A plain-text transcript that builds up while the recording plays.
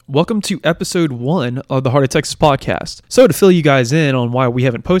Welcome to episode 1 of the Heart of Texas podcast. So to fill you guys in on why we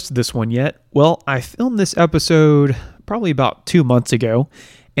haven't posted this one yet, well, I filmed this episode probably about 2 months ago,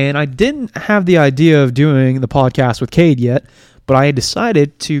 and I didn't have the idea of doing the podcast with Cade yet, but I had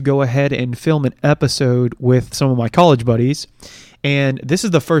decided to go ahead and film an episode with some of my college buddies. And this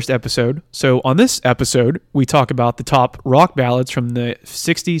is the first episode. So on this episode, we talk about the top rock ballads from the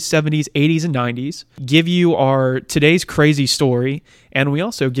 60s, 70s, 80s, and 90s, give you our today's crazy story, and we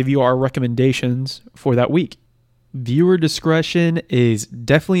also give you our recommendations for that week. Viewer discretion is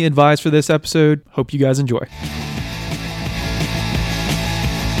definitely advised for this episode. Hope you guys enjoy.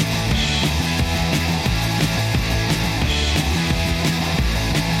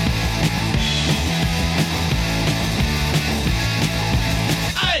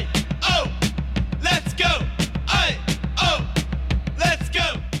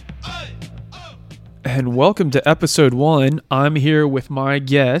 And welcome to episode 1. I'm here with my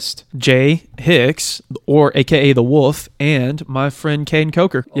guest, Jay Hicks, or AKA The Wolf, and my friend Caden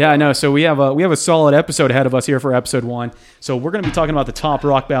Coker. Yeah, I know. So we have a solid episode ahead of us here for episode 1. So we're going to be talking about the top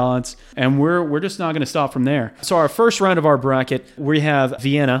rock ballads, and we're just not going to stop from there. So our first round of our bracket, we have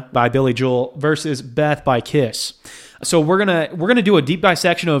Vienna by Billy Joel versus Beth by Kiss. So we're gonna do a deep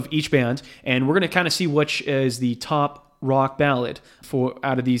dissection of each band, and we're gonna kind of see which is the top rock ballad for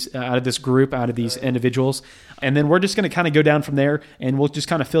out of these individuals, and then we're just going to kind of go down from there, and we'll just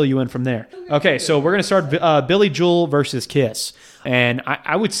kind of fill you in from there. Okay, so we're going to start Billy Joel versus Kiss, and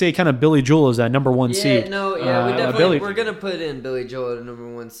I would say kind of Billy Joel is that number one seed. We definitely we're going to put in Billy Joel at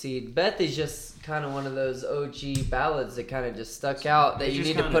number 1 seed. Beth is just kind of one of those OG ballads that kind of just stuck out that you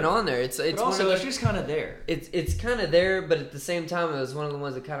need to put on there. It's also it's just kind of there. It's kind of there, but at the same time, it was one of the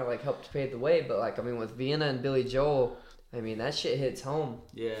ones that kind of like helped pave the way. But like with Vienna and Billy Joel, that shit hits home.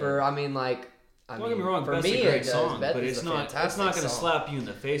 Yeah. Don't get me wrong, for Beth's me, a great it song, Beth but is it's a not fantastic going to song. slap you in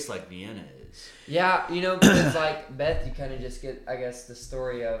the face like Vienna is. Yeah, because like Beth, you kind of just get, I guess, the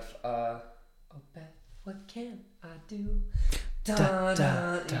story of, oh Beth, what can I do? Da, da,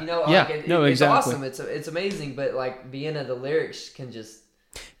 da. Exactly. Awesome. It's amazing, but like Vienna, the lyrics can just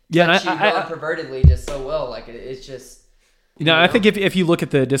touch you unpervertedly just so well. Like it's just. I think if you look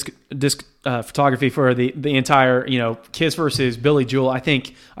at the disc photography for the entire Kiss versus Billy Joel, I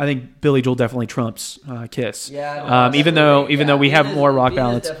think Billy Joel definitely trumps Kiss. Yeah. Even though we have more rock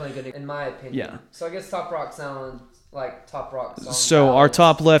ballads. Definitely good, in my opinion. Yeah. So I guess top rock song. So our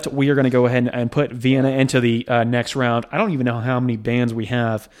top left, we are going to go ahead and put Vienna into the next round. I don't even know how many bands we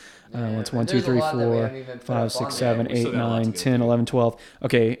have. It's 1, 2, 3, 4, 5, 6, 7, 8, 9, 10, 11, 12.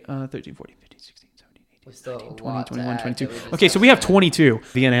 Okay, 13, 14, 15, 16, 17, 18, 19, 20, 21, 22. Okay, so we have 22.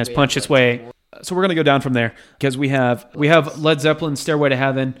 Vienna has punched its way. So we're going to go down from there because we have Led Zeppelin's Stairway to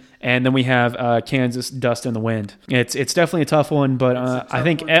Heaven, and then we have Kansas Dust in the Wind. It's definitely a tough one, but I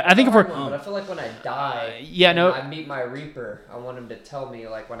think if we're but I feel like when I die, I meet my Reaper, I want him to tell me,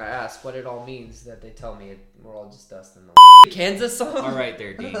 like when I ask what it all means, that they tell me we're all just dust in the Kansas song. All right,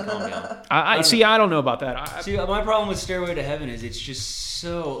 there, Dean, calm down. I don't know about that. My problem with Stairway to Heaven is it's just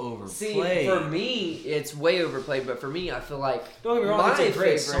so overplayed. See, for me, it's way overplayed, but for me, I feel like don't get me wrong, my it's a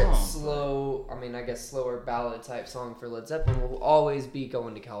great favorite song. slower ballad type song for Led Zeppelin will always be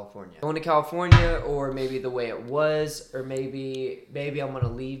Going to California. Going to California, or maybe The Way It Was, or maybe I'm Gonna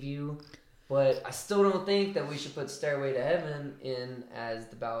Leave You. But I still don't think that we should put Stairway to Heaven in as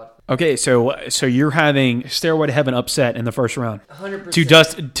the ballad. Okay, so you're having Stairway to Heaven upset in the first round. 100%.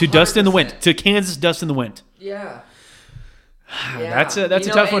 To Dust in the Wind. To Kansas Dust in the Wind. Yeah. That's a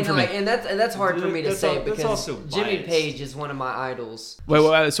tough one for me. And that's hard for me to say because Jimmy biased. Page is one of my idols.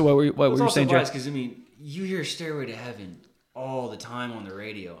 Wait, so what were you saying, Jay? Because you hear Stairway to Heaven all the time on the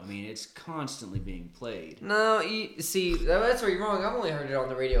radio. It's constantly being played. No, see, that's where you're wrong. I've only heard it on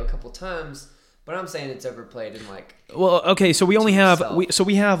the radio a couple times, but I'm saying it's overplayed in like. Well, okay, so we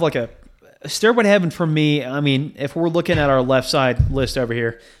have like a Stairway to Heaven for me. If we're looking at our left side list over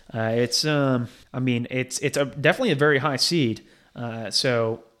here, it's definitely a very high seed. It's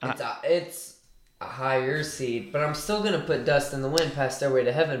a higher seed, but I'm still gonna put Dust in the Wind past Stairway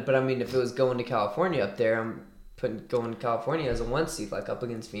to Heaven. But if it was Going to California up there, I'm putting Going to California as a 1 seed, like up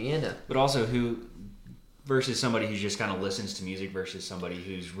against Vienna. But also who versus somebody who just kind of listens to music versus somebody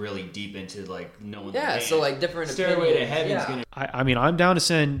who's really deep into like knowing the band. So like different Stairway opinions. to Heaven's gonna. I'm down to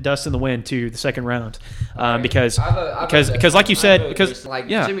send Dust in the Wind to the second round because like you said, because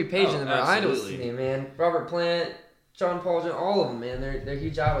Jimmy Page and them are idols to me, man. Robert Plant, John Paul, all of them, man. They're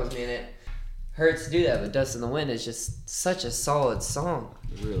huge idols, man. It hurts to do that, but Dust in the Wind is just such a solid song.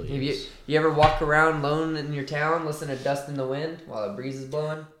 It really is. You ever walk around alone in your town, listen to Dust in the Wind while the breeze is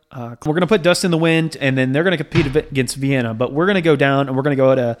blowing? We're going to put Dust in the Wind, and then they're going to compete against Vienna. But we're going to go down, and we're going to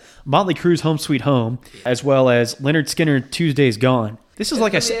go to Motley Crue's Home Sweet Home, as well as Leonard Skinner, Tuesday's Gone. This is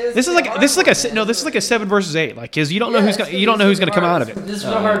like a 7 versus 8, like, because you don't know who's going to come out of it. This is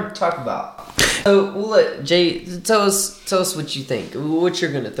what hard to talk about. So we'll let Jay tell us what you think. What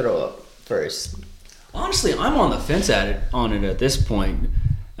you're going to throw up first. Honestly, I'm on the fence on it at this point.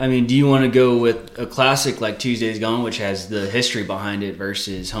 I mean, do you want to go with a classic like Tuesday's Gone, which has the history behind it,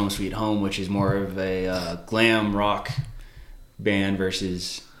 versus Home Sweet Home, which is more of a glam rock band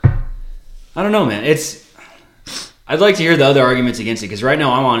versus... I don't know, man. I'd like to hear the other arguments against it, because right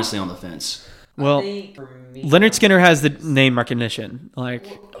now I'm honestly on the fence. Well, Leonard Skinner has the name recognition, like...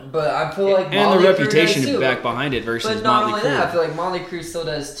 But I feel like and the reputation back behind it versus but not Motley only Crue. that, I feel like Motley Crue still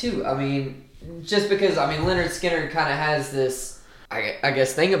does too. I mean, just because Leonard Skinner kind of has this, I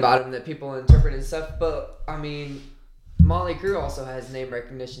guess, thing about him that people interpret and stuff. But I mean, Motley Crue also has name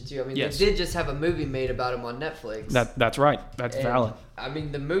recognition too. I mean, yes. They did just have a movie made about him on Netflix. That's right. That's valid. I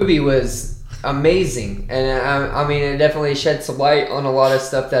mean, the movie was amazing, and I mean, it definitely shed some light on a lot of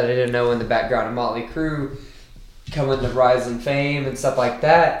stuff that I didn't know in the background of Motley Crue coming to rise in fame and stuff like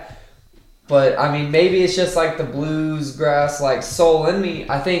that. But I mean, maybe it's just like the blues grass like soul in me.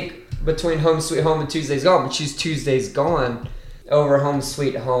 I think between Home Sweet Home and Tuesday's Gone, but choose Tuesday's Gone over Home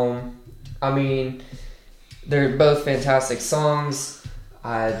Sweet Home. I mean, they're both fantastic songs.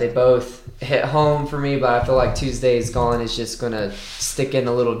 They both hit home for me, but I feel like Tuesday's Gone is just gonna stick in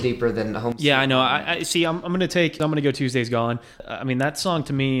a little deeper than Home Sweet Yeah, I know. I see. I'm gonna go Tuesday's Gone. I mean, that song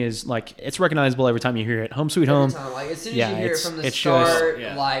to me is like, it's recognizable every time you hear it. Home Sweet Home. Every time, like as soon as you hear it from the start, start,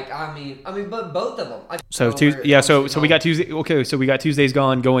 like I mean, but both of them. So we got Tuesday. Okay, so we got Tuesday's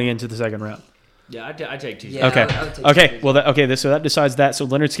Gone going into the second round. Yeah, I take Tuesday. Yeah, okay. So that decides that. So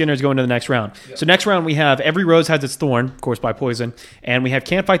Leonard Skinner is going to the next round. Yep. So next round we have Every Rose Has Its Thorn, of course, by Poison, and we have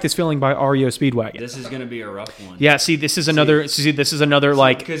Can't Fight This Feeling by REO Speedwagon. This is going to be a rough one. Yeah. See, this is another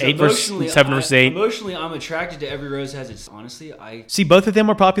like 7 versus 8. Emotionally, I'm attracted to Every Rose Has Its. Honestly, I see both of them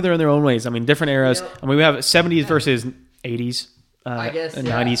are popular in their own ways. I mean, different eras. Yeah. I mean, we have 70s versus 80s. I guess, and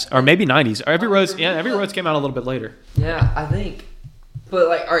 90s, or maybe 90s. Every Rose came out a little bit later. Yeah, I think. But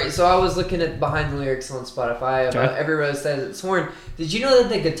like, all right, so I was looking at behind the lyrics on Spotify about Every Rose Has Its Thorn. Did you know that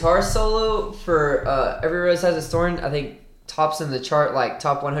the guitar solo for Every Rose Has Its Thorn, I think, tops in the chart like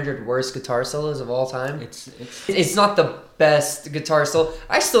top 100 worst guitar solos of all time? It's not the best guitar solo.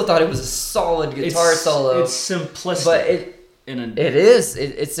 I still thought it was a solid guitar solo. It's simplistic, but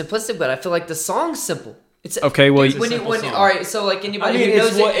it's simplistic. But I feel like the song's simple. It's okay. Well, all right. So like anybody who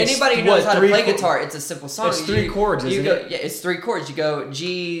knows how to play guitar, it's a simple song. It's 3 chords. Yeah, it's 3 chords. You go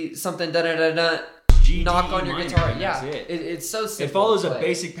G something da da da da. Knock on your guitar. Yeah, it's so simple. It follows a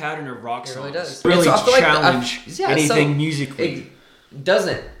basic pattern of rock songs. It really does. Really challenge anything musically. It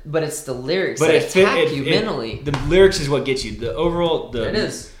doesn't, but it's the lyrics that attack you mentally. The lyrics is what gets you. The overall, it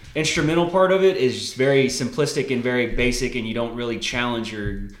is. Instrumental part of it is just very simplistic and very basic, and you don't really challenge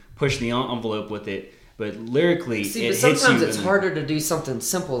or push the envelope with it. But lyrically, but sometimes it's harder to do something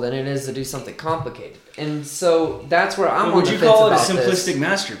simple than it is to do something complicated. And so that's where I'm on the fence about this. Would you call it a simplistic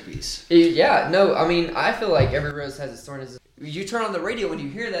masterpiece? Yeah, no, I mean, I feel like Every Rose Has Its Thorn. You turn on the radio, when you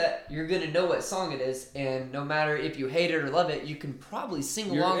hear that, you're going to know what song it is. And no matter if you hate it or love it, you can probably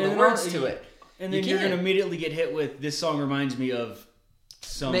sing along the words to it. And then you're going to immediately get hit with, this song reminds me of...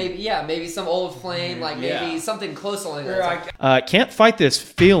 Maybe some old flame, like maybe something close along that. Can't Fight This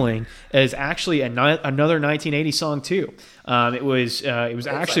Feeling is actually another 1980 song too. It was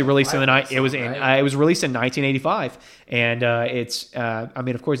actually released in the night. It was released in 1985, and I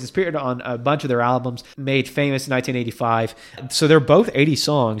mean, of course, it's appeared on a bunch of their albums, made famous in 1985. So they're both 80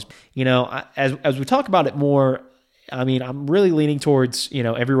 songs. You know, as we talk about it more. I mean, I'm really leaning towards,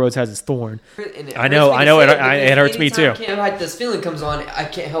 Every Rose Has Its Thorn. I know, it hurts me too. Can't Fight This Feeling comes on, I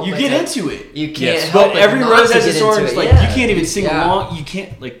can't help you get into it. You can't help but Every Rose Has Its Thorn is like, you can't even sing Yeah. along. You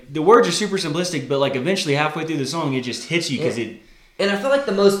can't, like, the words are super simplistic, but like eventually halfway through the song, it just hits you because it... And I feel like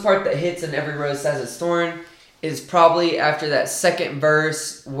the most part that hits in Every Rose Has Its Thorn is probably after that second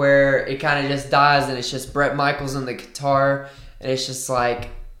verse where it kind of just dies and it's just Bret Michaels on the guitar and it's just like...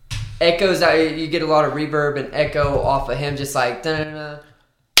 echoes out. You get a lot of reverb and echo off of him, just like da-da-da.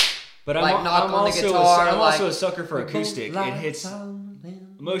 But like I'm also a sucker for acoustic. It hits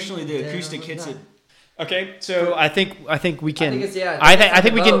emotionally. The acoustic hits it. Okay, so I think we can. I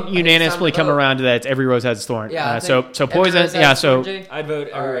think we can unanimously come around to that. It's Every Rose Has Its Thorn. Yeah. So Poison. Yeah. So I'd vote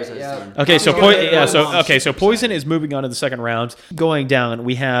Every Rose Has Its Thorn. Okay. So Poison is moving on to the second round. Going down,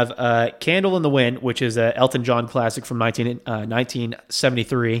 we have "Candle in the Wind," which is an Elton John classic from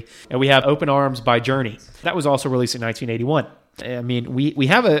 1973, and we have "Open Arms" by Journey. That was also released in 1981. I mean, we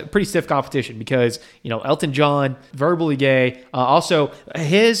have a pretty stiff competition because, Elton John, verbally gay. Also,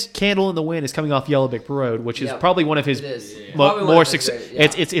 his Candle in the Wind is coming off Yellow Brick Road, which is probably one of his more successful.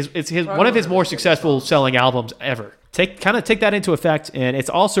 It's his one of his more successful selling albums ever. Take that into effect, and it's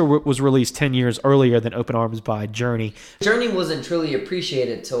also was released 10 years earlier than Open Arms by Journey. Journey wasn't truly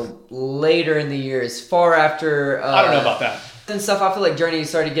appreciated till later in the years, far after. I don't know about that. And stuff. I feel like Journey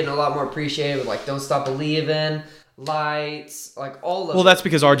started getting a lot more appreciated with like "Don't Stop Believin'," "Lights," like all of. Well, that's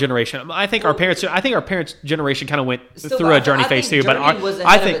because our generation. I think our parents' generation kind of went through a Journey phase too. But was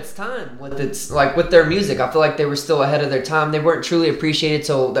ahead of its time with their music. I feel like they were still ahead of their time. They weren't truly appreciated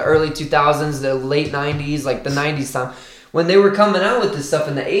till the early 2000s, the late 90s, like the 90s time, when they were coming out with this stuff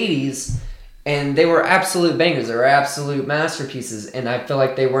in the 80s, and they were absolute bangers. They were absolute masterpieces, and I feel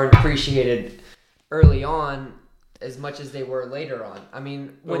like they weren't appreciated early on as much as they were later on. I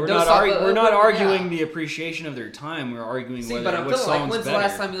mean, we're not arguing the appreciation of their time. We're arguing what songs like, when's better. the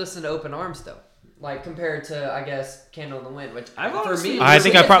last time you listened to Open Arms though? Like compared to, I guess, Candle in the Wind, which for me, I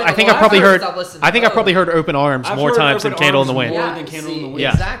think I probably heard Open Arms more times than Candle in the Wind. More than Candle in the Wind.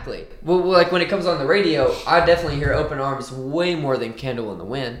 Yeah, exactly. Well, like when it comes on the radio, I definitely hear Open Arms way more than Candle in the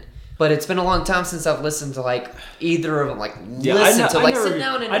Wind. But it's been a long time since I've listened to like either of them. Like sit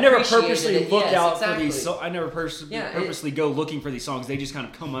down and I never appreciate purposely it. look Yes, out exactly. for these. I never purposely go looking for these songs. They just kind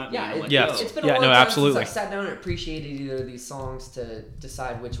of come at me. It's been a long time since I sat down and appreciated either of these songs to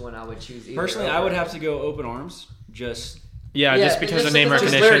decide which one I would choose. Personally, I would have to go Open Arms. Just because of name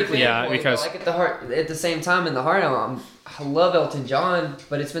recognition. Yeah, because like at the same time in the heart, I love Elton John,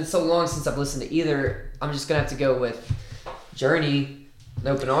 but it's been so long since I've listened to either. I'm just gonna have to go with Journey,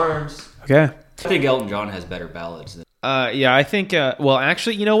 Open Arms. Okay. I think Elton John has better ballads than. I think.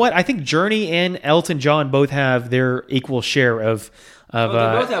 Actually, you know what? I think Journey and Elton John both have their equal share of they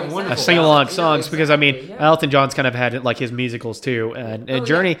both have wonderful sing-along songs because Elton John's kind of had like his musicals too, and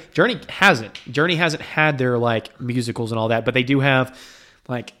Journey hasn't. Journey hasn't had their like musicals and all that, but they do have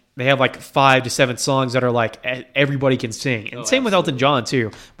like. They have like 5 to 7 songs that are like everybody can sing, and same with Elton John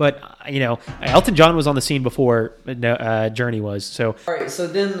too. But Elton John was on the scene before Journey was. So all right, so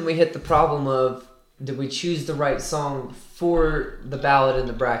then we hit the problem of did we choose the right song for the ballad in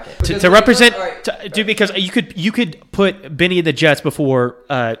the bracket to represent? Because you could put Benny and the Jets before.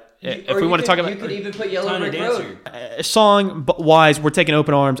 If we want to talk about, you could even put Yellow Brick Road. Song wise, we're taking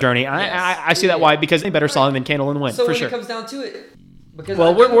Open Arms, Journey. I see that why because a better song than Candle in the Wind so for when sure. It comes down to it.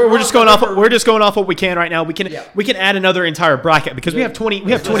 Well, we're just going off. We're just going off what we can right now. We can add another entire bracket because we have 22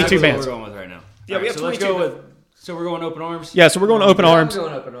 bands. What we're going with right now. Yeah, we have 22. So we're going Open Arms. Yeah, so we're going Open Arms. I'm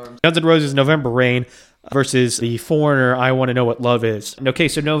going Open Arms. Guns N' Roses, November Rain versus the Foreigner. I Want to Know What Love Is. Okay,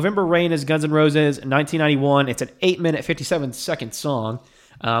 so November Rain is Guns N' Roses, 1991. It's an 8-minute, 57-second song.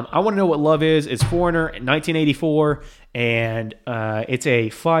 I Want to Know What Love Is Foreigner, 1984, and it's a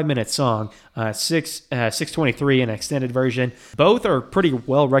 5-minute song, 6:23 an extended version. Both are pretty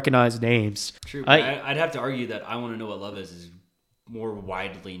well recognized names. True. I'd have to argue that I Want to Know What Love Is more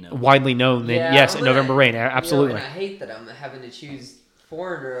widely known. Widely known than November Rain. Absolutely. And I hate that I'm having to choose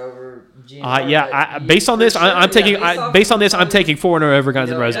Foreigner over GNR. Based on this, I'm taking Foreigner over Guns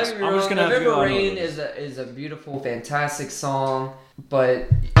N' Roses. I'm just gonna November Rain is a beautiful, fantastic song. But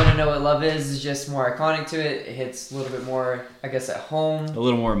I Want to Know What Love Is just more iconic to it. It hits a little bit more, I guess, at home. A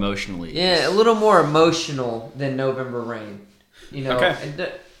little more emotionally. Yeah, a little more emotional than November Rain. Okay.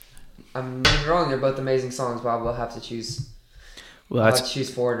 I'm not wrong. They're both amazing songs, but I will have to choose. I'll have to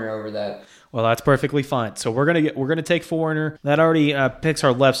choose Foreigner over that. Well, that's perfectly fine. So we're gonna take Foreigner. That already picks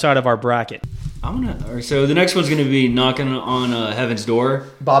our left side of our bracket. So the next one's gonna be Knocking on Heaven's Door.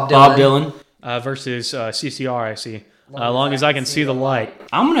 Bob Dylan versus CCR. I see. Long as I can see the light.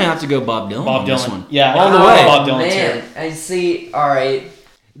 I'm gonna have to go Bob Dylan. On this one. Yeah, all the way. Bob Dylan. Man, I see. All right.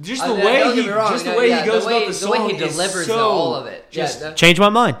 Just the way he goes about the song, the way he delivers all of it. Change my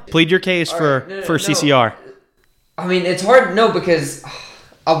mind. Plead your case for CCR. I mean, it's hard to know because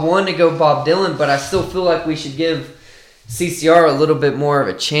I want to go Bob Dylan, but I still feel like we should give CCR a little bit more of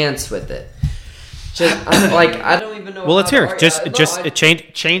a chance with it. I don't even know. Well, let's hear.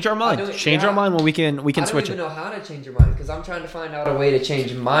 Change our mind. Change our mind when we can switch it. I don't even know how to change your mind because I'm trying to find out a way to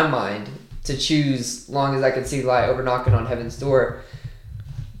change my mind to choose Long As I Can See the Light over Knocking on Heaven's Door.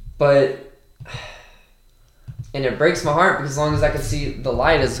 But and it breaks my heart because Long As I Can See the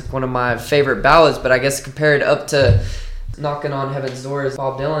Light is one of my favorite ballads. But I guess compared up to Knocking on Heaven's Door is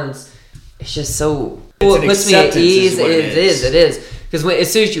Bob Dylan's, it's just so. It puts me at ease. It is. Because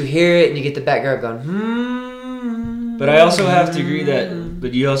as soon as you hear it and you get the background going, But I also have to agree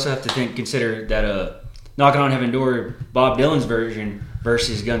but you also have to consider that Knocking on Heaven's Door, Bob Dylan's version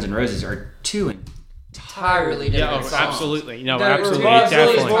versus Guns N' Roses are two entirely different songs. Absolutely. No, They're absolutely. Bob Dylan's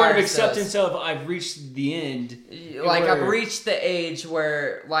Definitely. more of Says. acceptance of I've reached the end. Like, Where- I've reached the age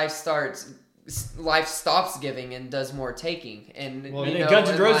where life stops giving and does more taking. And, And you then know, Guns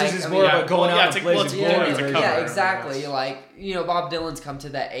N' and Roses like, is I more mean, about going well, yeah, out it's and like, blazing well, glory. it's a cover. yeah, exactly. Like, you know, Bob Dylan's come to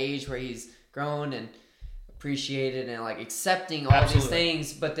that age where he's grown and appreciated and like accepting all these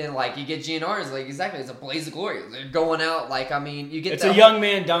things, but then like you get GNR's like exactly, it's a blaze of glory. They're going out like, I mean, you get It's a young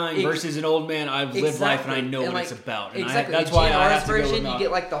man dying versus an old man. I've lived life and I know what it's about. And exactly. that's why I have GNR's to go version, with you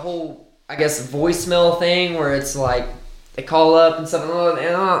get like the whole, I guess, voicemail thing where it's like they call up and stuff.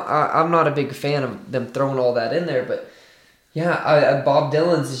 And I'm not a big fan of them throwing all that in there, but yeah, Bob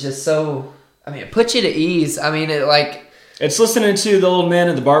Dylan's is just so. I mean, it puts you to ease. I mean, it like. It's listening to the old man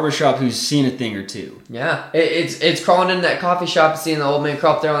at the barbershop who's seen a thing or two. Yeah, it's crawling in that coffee shop and seeing the old man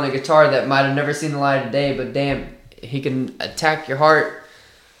crawl up there on a guitar that might have never seen the light of day, but damn, he can attack your heart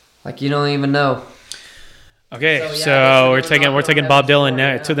like you don't even know. Okay, So, so, yeah, we're taking Bob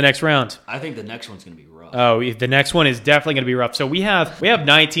Dylan to the next round. I think the next one's going to be rough. Oh, the next one is definitely going to be rough. So we have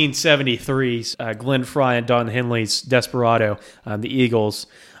 1973's Glenn Frey and Don Henley's Desperado, the Eagles.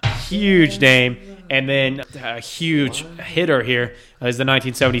 Huge name. And then a huge hitter here is the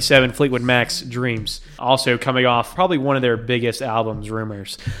 1977 Fleetwood Mac's Dreams. Also coming off probably one of their biggest albums,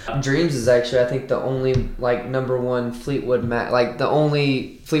 Rumors. Dreams is actually, I think, the only like number one Fleetwood Mac, like the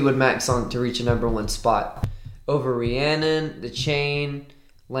only Fleetwood Mac song to reach a number one spot. Over Rhiannon, The Chain,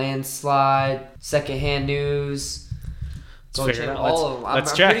 Landslide, Secondhand News. Let's figure it out. All of them.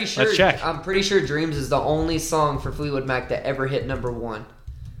 Let's check. Pretty sure, Let's check. I'm pretty sure Dreams is the only song for Fleetwood Mac that ever hit number one.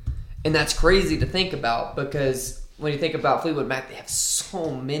 And that's crazy to think about because when you think about Fleetwood Mac, they have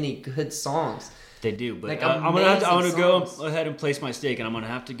so many good songs. They do, but Like, I'm going to go songs. ahead and place my stake, and I'm going to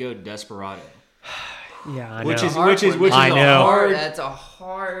have to go Desperado. Yeah, I know. Which is I know. That's a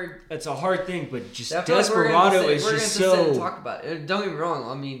hard. It's a hard thing, but just I feel like Desperado is we're just gonna sit and so. talk about it. Don't get me wrong.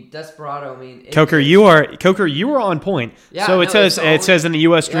 I mean, Desperado. I mean, Coker, you are on point. Yeah, so no, it says it's the only- in the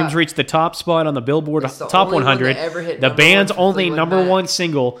U.S. Dreams yeah. reached the top spot on the Billboard It's the Top only one 100. that ever hit The number band's one for only Fleetwood number Mac. one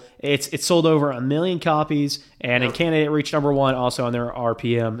single. It sold over 1 million copies, and in Yep. Canada it reached number one, also on their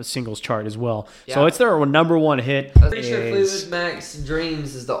RPM singles chart as well. So Yeah. it's their number one hit. I'm pretty sure is- Fleetwood Mac's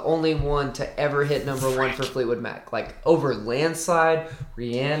Dreams is the only one to ever hit number one for Fleetwood Mac. Like over Landslide,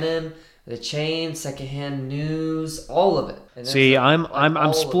 Rhiannon, The Chain, Secondhand News, all of it. And that's See, like- I'm like I'm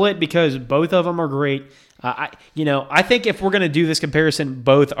all of split because both of them are great. I think if we're gonna do this comparison,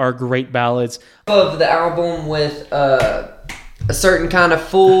 both are great ballads. it. Of the album with a certain kind of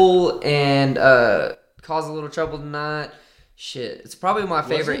fool and Cause a Little Trouble Tonight. Shit, it's probably my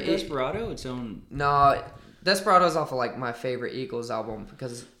favorite. Wasn't Desperado its own. No, Desperado's off of like my favorite Eagles album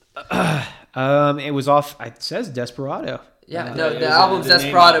because It was off. It says Desperado. yeah, it no, was the album's the name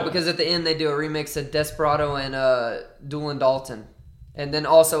Desperado album. because at the end they do a remix of Desperado and Doolin Dalton, and then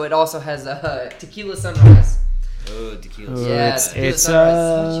also it also has Tequila Sunrise. Oh, tequila. Oh, Yeah, it's- Tequila it's,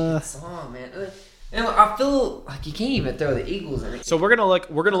 Sunrise. Such a good song, man. And I feel like you can't even throw the Eagles in it. So we're gonna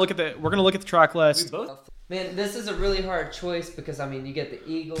look at the track list. Both. Man, this is a really hard choice because I mean you get the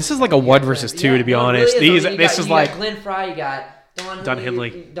Eagles. This is like a you one got versus Glenn- two, to be no, it honest. Really These is. this is like got Glenn Frey, you got Don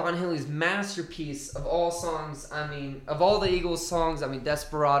Henley. Don Henley's masterpiece of all songs. I mean, of all the Eagles songs, I mean,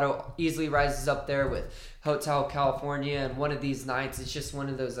 Desperado easily rises up there with Hotel California and One of These Nights. It's just one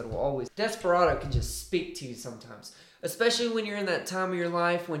of those that will always. Desperado can just speak to you sometimes. Especially when you're in that time of your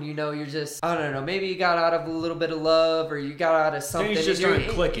life when you know you're just, I don't know, maybe you got out of a little bit of love or you got out of something. Things just and aren't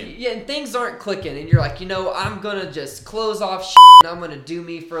clicking. Yeah, and things aren't clicking. And you're like, you know, I'm going to just close off and I'm going to do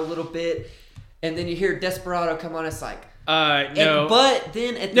me for a little bit. And then you hear Desperado come on, it's like, no. but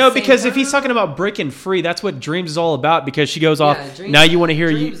then at the No, same because if time- he's talking about breaking free, that's what Dreams is all about. Because she goes off. Dreams- Now you want to hear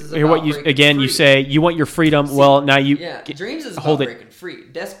Dreams is hear what about you breaking again. You free. say you want your freedom. Well, now you Yeah, Dreams is hold about it. breaking free.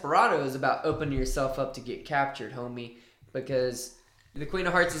 Desperado is about opening yourself up to get captured, homie. Because the Queen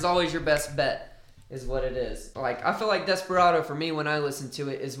of Hearts is always your best bet, is what it is. Like, I feel like Desperado, for me, when I listen to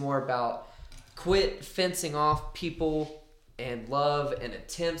it, is more about quit fencing off people and love and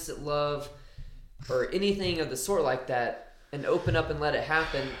attempts at love or anything of the sort like that and open up and let it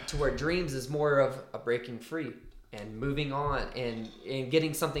happen, to where Dreams is more of a breaking free and moving on and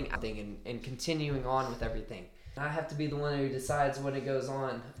getting something out and continuing on with everything. I have to be the one who decides when it goes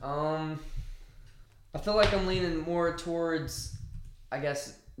on. I feel like I'm leaning more towards, I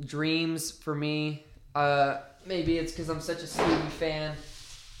guess, Dreams for me. Maybe it's because I'm such a Stevie fan,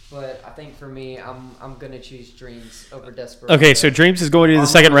 but I think for me, I'm gonna choose Dreams over Desperado. Okay, so Dreams is going into the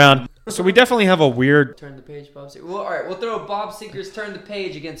second round. So we definitely have a weird. Turn the page, Bob Seger. Well, all right, we'll throw Bob Seger's "Turn the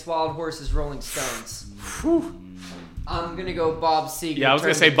Page" against Wild Horses, Rolling Stones. I'm gonna go Bob Seger. Yeah, I was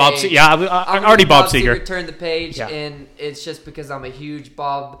gonna say Turn the Bob Page. Seger. Yeah, I already Bob Seger. Turn the Page, Yeah. and it's just because I'm a huge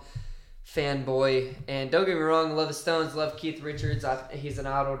Bob fanboy. And don't get me wrong, love the Stones, love Keith Richards. He's an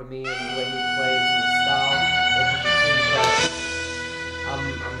idol to me in the way he plays and the style.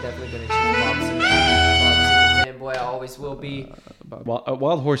 I'm definitely gonna choose Bob Seger. Bob Seger fanboy. I always will be.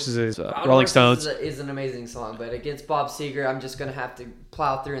 Wild Horses is Wild Rolling Horses Stones. is an amazing song, but against Bob Seger, I'm just gonna have to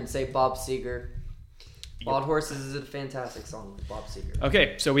plow through and say Bob Seger. Wild Horses is a fantastic song with Bob Seger.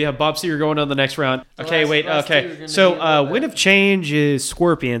 Okay, so we have Bob Seger going on the next round. The Okay, last two are okay. gonna be a So little Wind bit- of Change is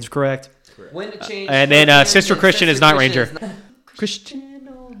Scorpions, correct? When to change. And then, Scorpions Sister and Christian is Night Ranger. Christian.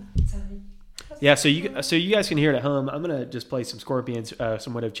 Yeah, so you guys can hear it at home. I'm gonna just play some Scorpions,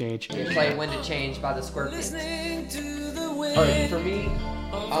 some Wind of Change. They play When to Change by the Scorpions. Alright, for me,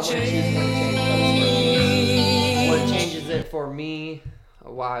 I'm gonna choose When to Change by the Scorpions. What changes it for me,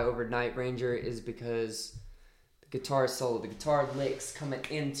 why over Night Ranger, is because the guitar solo, the guitar licks coming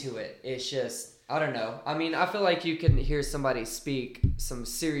into it, it's just, I don't know. I mean, I feel like you can hear somebody speak some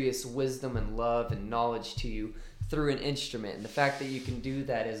serious wisdom and love and knowledge to you through an instrument. And the fact that you can do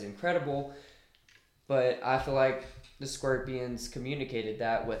that is incredible. But I feel like the Scorpions communicated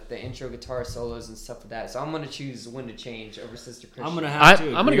that with the intro guitar solos and stuff like that. So I'm going to choose When to Change over Sister Christian. I'm gonna have to.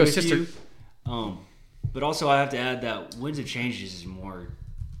 I'm gonna go agree with Sister. you. But also I have to add that Winds of Change is more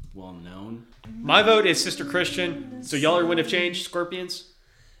well known. My vote is Sister Christian. So y'all are Wind of Change, Scorpions.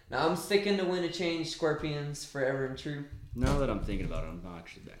 Now I'm sticking to When to Change, Scorpions, forever and true. Now that I'm thinking about it, I'm not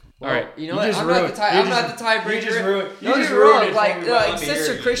actually back. All right. You know You what? just I'm ruined- not the tie. you I'm just- not the tiebreaker. you just ruined- you Don't just get me ruined wrong. it for Like, me by not Sister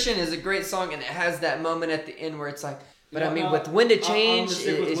hearing it. Christian is a great song, and it has that moment at the end where it's like. But Yeah, I mean, no, with When to I'm Change, gonna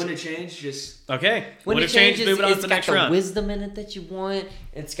stick with it's- When to Change. Just Okay. When Wind it of Change, changes, moving on to it's the got next the round. wisdom in it that you want.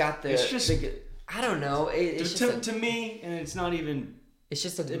 It's got the. It's just- I don't know. It's just to me, and it's not even it's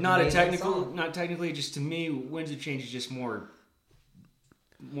just a not a amazing technical, song. not technically. Just to me, Winds of Change is just more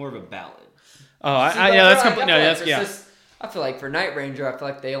of a ballad. Oh, See, yeah, but that's I feel complete. like No, that's for yeah. I feel like for Night Ranger, I feel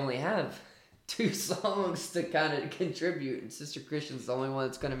like they only have 2 songs to kind of contribute, and Sister Christian's the only one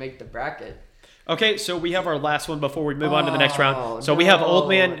that's going to make the bracket. Okay, so we have our last one before we move on to the next Oh, round. So we have Old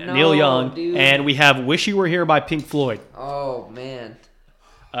Man no, Neil Young, dude. and we have Wish You Were Here by Pink Floyd. Oh man,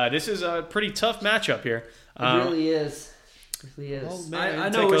 This is a pretty tough matchup here. it really is. It really is. Old Man, I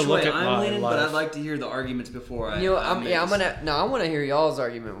take know a which look way at I'm my leaning, but life. I'd like to hear the arguments before I. You know, I make I'm this. gonna. No, I want to hear y'all's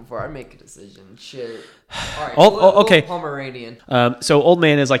argument before I make a decision. Shit. All right. Okay. Pomeranian. So Old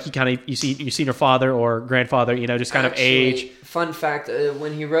Man is like he kind of you seen your father or grandfather, just kind of age. Fun fact: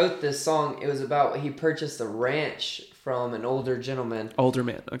 when he wrote this song, it was about he purchased a ranch from an older gentleman, Older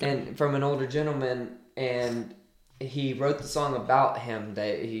man. Okay. and he wrote the song about him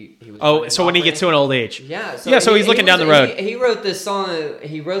that he was. Oh, so when he gets to an old age. yeah, so he's looking down the road. He wrote this song.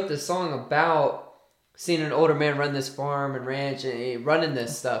 He wrote this song about seeing an older man run this farm and ranch and running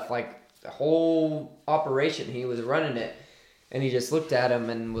this stuff, like the whole operation. He was running it, and he just looked at him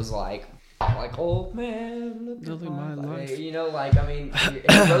and was like old man, look at my life. He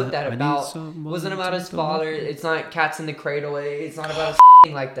wrote that wasn't about his father. It's not Cats in the Cradle. It's not about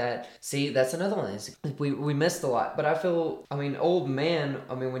his like that. See, that's another one. We missed a lot, but I feel, Old Man.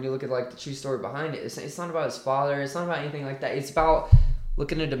 When you look at like the true story behind it, it's not about his father. It's not about anything like that. It's about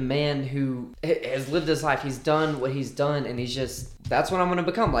looking at a man who has lived his life. He's done what he's done, and that's what I'm gonna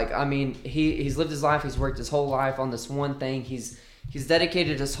become. He's lived his life. He's worked his whole life on this one thing. He's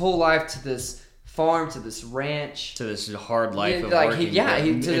dedicated his whole life to this farm, to this ranch, to this hard life of like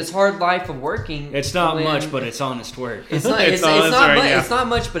working. to this hard life of working. It's not much, but it's honest work. It's not. It's It's honest not work, much. yeah. It's not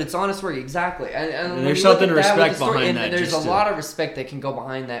much, but it's honest work. Exactly. And when there's you look something at to that with respect the story, behind and that, there's just a lot of respect that can go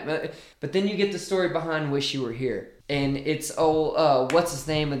behind that. But then you get the story behind "Wish You Were Here," and it's what's his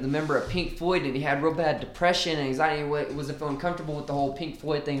name, and the member of Pink Floyd, and he had real bad depression and anxiety. Wasn't feeling comfortable with the whole Pink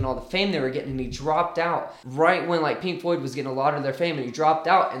Floyd thing and all the fame they were getting, and he dropped out right when Pink Floyd was getting a lot of their fame, and he dropped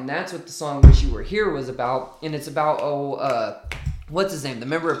out, and that's what the song "Wish You Were Here" was about, and it's about what's his name, the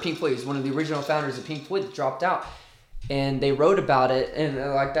member of Pink Floyd. He's one of the original founders of Pink Floyd that dropped out. And they wrote about it, and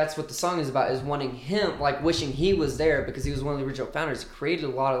that's what the song is about, is wanting him, wishing he was there because he was one of the original founders. He created a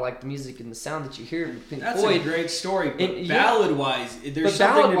lot of the music and the sound that you hear in Pink That's Floyd. a great story, but And, ballad-wise, there's But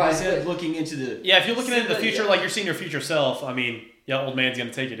something to be ballad-wise, said looking into the... Yeah, if you're looking into the but- future, yeah. like you're seeing your future self, Old Man's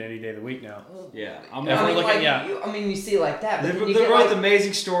gonna take it any day of the week now. Yeah. You see it like that. But They're then you both get,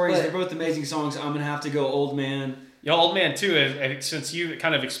 amazing stories. but- They're both amazing songs. I'm going to have to go Old Man. Yeah, Old Man too. Since you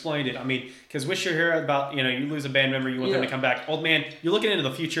kind of explained it, I mean, because Wish You're Here about you lose a band member, you want them to come back. Old Man, you're looking into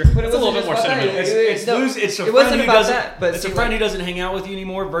the future. But it's a little bit more sentimental. It's a friend who doesn't hang out with you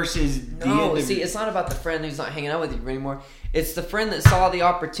anymore versus it's not about the friend who's not hanging out with you anymore. It's the friend that saw the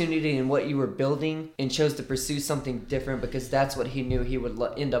opportunity in what you were building and chose to pursue something different because that's what he knew he would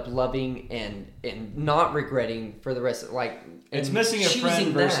end up loving and not regretting for the rest of it's missing a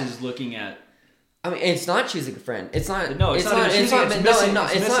friend versus looking at. I mean, it's not choosing a friend. It's not. No, it's not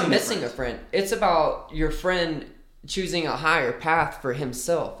missing a friend. It's about your friend choosing a higher path for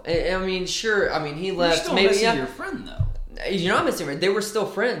himself. I mean, sure. I mean, he left. You're still maybe missing your friend though. You're not missing. They were still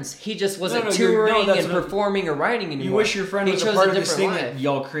friends. He just wasn't touring and performing or writing anymore. You wish your friend was a part of this thing that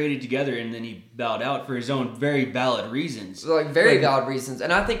y'all created together, and then he bowed out for his own very valid reasons. Valid reasons.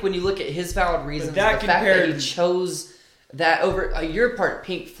 And I think when you look at his valid reasons, the fact that he chose that over, you're part of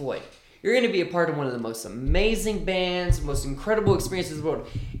Pink Floyd. You're going to be a part of one of the most amazing bands, most incredible experiences in the world,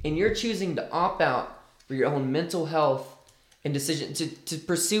 and you're choosing to opt out for your own mental health and decision to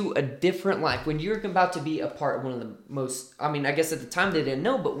pursue a different life when you're about to be a part of one of the most, I mean, I guess at the time they didn't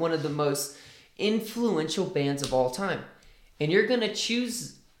know, but one of the most influential bands of all time. And you're going to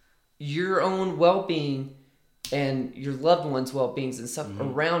choose your own well-being and your loved ones' well-beings and stuff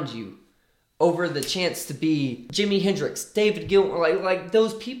around you over the chance to be Jimi Hendrix, David Gilmour, like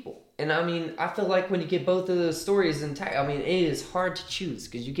those people. And I mean, I feel like when you get both of those stories intact, I mean, it is hard to choose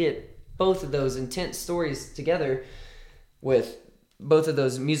because you get both of those intense stories together with both of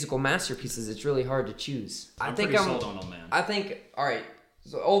those musical masterpieces. It's really hard to choose. I'm pretty sold on Old Man. I think, all right,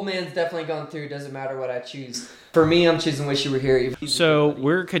 so Old Man's definitely gone through. Doesn't matter what I choose. For me, I'm choosing Wish You Were Here. So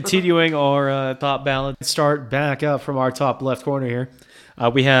we're continuing our top ballad. Start back up from our top left corner here.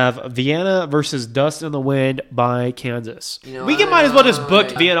 We have Vienna versus Dust in the Wind by Kansas. Might as well just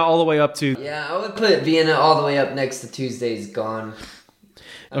book Vienna all the way up to... Yeah, I would put Vienna all the way up next to Tuesday's Gone.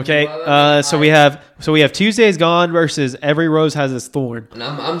 Okay, so we have Tuesday's Gone versus Every Rose Has Its Thorn. And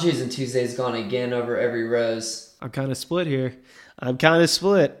I'm choosing Tuesday's Gone again over Every Rose. I'm kind of split here. I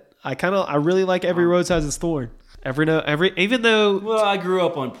really like Every Rose Has Its Thorn. Even though... Well, I grew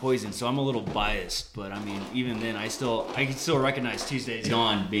up on Poison, so I'm a little biased. But I mean, even then, I can still recognize Tuesday's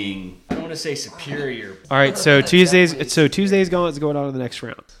Gone being, I don't want to say superior. All right, so Tuesday's Gone is going on to the next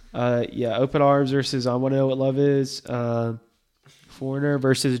round. Open Arms versus I Want to Know What Love Is. Foreigner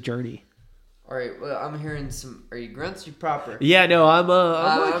versus Journey. All right, well, I'm hearing some. Are you grunts? You proper? Yeah, no, I'm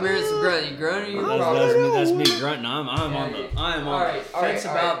hearing some grunt. You grunt or you proper? That's me grunting. I'm on the fence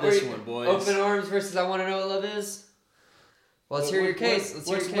about this one, boys. Open Arms versus I Want to Know What Love Is. Well, let's hear your case.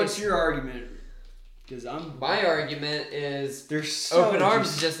 What's your argument? Because my argument is so Open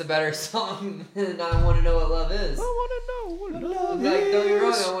Arms is just a better song than I Want to Know What Love Is. I want to know what love is. Like, don't get me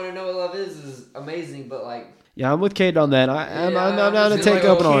wrong, I Want to Know What Love is amazing, but like. Yeah, I'm with Cade on that. I'm down to take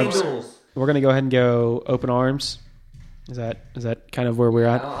Open Arms. We're gonna go ahead and go Open Arms. Is that kind of where we're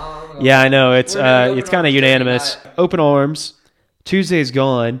at? I know it's kind of unanimous. Open Arms, Tuesday's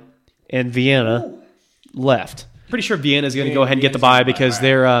Gone, and Vienna left. Pretty sure Vienna's gonna go ahead and get the bye because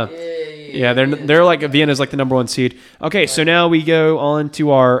they're like Vienna's like the number one seed. Okay, so now we go on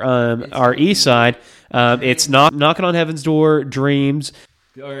to our east side. It's Knocking on Heaven's Door, Dreams.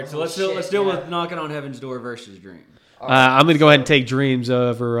 All right, so let's deal with Knocking on Heaven's Door versus Dreams. I'm going to go ahead and take Dreams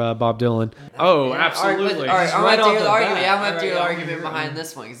over Bob Dylan. Oh, absolutely. All right, I'm going to do the argument behind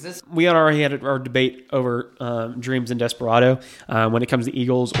this one. We already had our debate over Dreams and Desperado when it comes to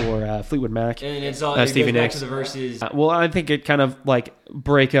Eagles or Fleetwood Mac. And it's all Stevie Nicks. Back to the verses. Well, I think it kind of like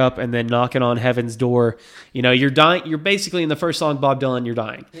break up and then Knocking on Heaven's Door. You're dying. You're basically in the first song, Bob Dylan, you're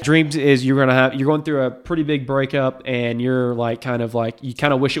dying. Yeah. Dreams is you're going through a pretty big breakup and you're you kind of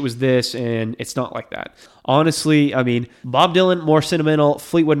wish it was this and it's not like that. Honestly, I mean, Bob Dylan, more sentimental.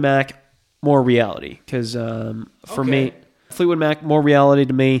 Fleetwood Mac, more reality. Because for me, Fleetwood Mac, more reality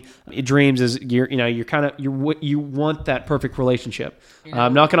to me. Dreams is you want that perfect relationship.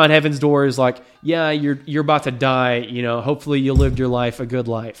 Knocking on Heaven's Door is like, you're about to die. Hopefully you lived your life a good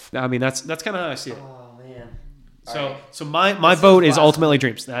life. I mean, that's kind of how I see it. Oh man. So my vote is ultimately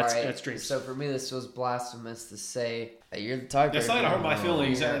Dreams. That's Dreams. So for me, this was blasphemous to say that you're the tiebreaker. That's not gonna hurt my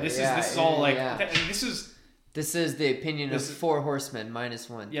feelings. This is all like This is the opinion of 4 horsemen minus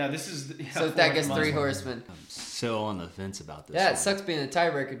 1. Yeah, this is. Yeah, so that gets 3 horsemen. I'm so on the fence about this. Yeah, it sucks being the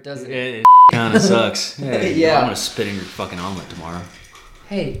tiebreaker, doesn't it? It kind of sucks. Yeah. I'm gonna spit in your fucking omelet tomorrow.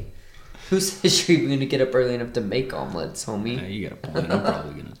 Hey, who says you're going to get up early enough to make omelets, homie? Yeah, you got a point. I'm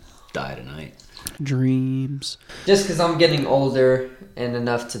probably gonna die tonight. Dreams. Just because I'm getting older and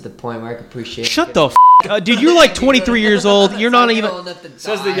enough to the point where I can appreciate. Shut the f Dude, you're like 23 years old. You're not even.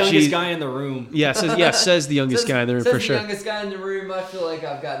 Says the youngest guy in the room. Yeah, says the youngest guy in the room for sure. Says the youngest guy in the room. I feel like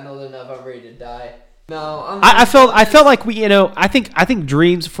I've gotten old enough. I'm ready to die. No, I felt like we, I think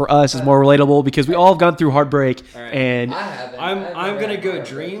Dreams for us is more relatable because we all have gone through heartbreak. Right. And I haven't. I'm gonna go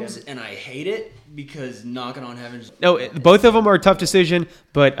Dreams, and I hate it because Knocking on Heaven's. No, both of them are a tough decision,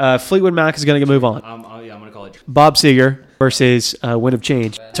 but Fleetwood Mac is gonna move on. I'm gonna call it Bob Seger versus Wind of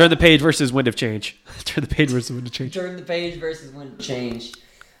Change. Turn the Page versus Wind of Change. Turn the Page versus Wind of Change. Turn the Page versus Wind of Change.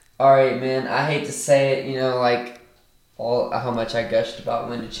 All right, man. I hate to say it, like how much I gushed about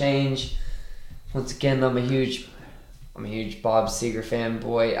Wind of Change. Once again, I'm a huge Bob Seger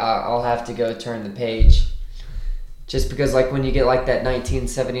fanboy. I'll have to go Turn the Page. Just because, when you get, that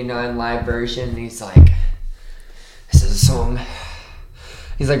 1979 live version, he's like, this is a song.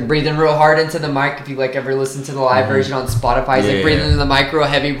 He's, breathing real hard into the mic. If you, ever listen to the live version on Spotify, he's, breathing into the mic real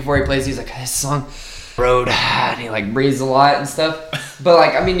heavy before he plays. He's like, this song, Road, and he, breathes a lot and stuff.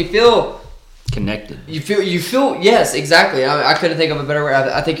 But, you feel... connected. You feel yes, exactly. I couldn't think of a better word.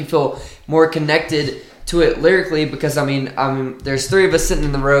 I think you feel more connected to it lyrically because there's three of us sitting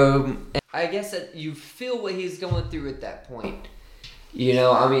in the room, and I guess that you feel what he's going through at that point.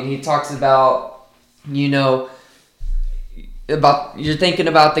 He talks about you're thinking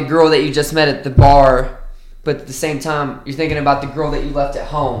about the girl that you just met at the bar, but at the same time you're thinking about the girl that you left at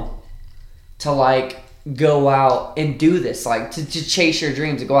home to go out and do this, to chase your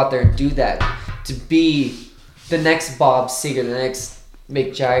dreams, to go out there and do that, to be the next Bob Seger, the next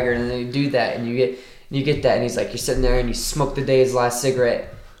Mick Jagger, and then you do that, and you get that, and he's you're sitting there and you smoke the day's last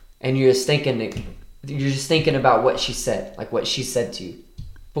cigarette, and you're just thinking about what she said, what she said to you.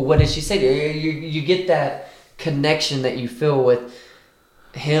 But what did she say to you? You get that connection that you feel with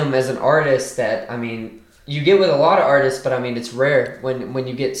him as an artist that, you get with a lot of artists, but it's rare when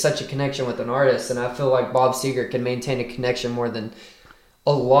you get such a connection with an artist, and I feel like Bob Seger can maintain a connection more than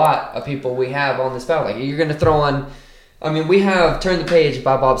a lot of people we have on this battle. You're going to throw on, we have Turn the Page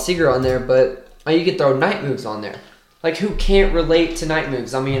by Bob Seger on there, but you could throw Night Moves on there. Who can't relate to Night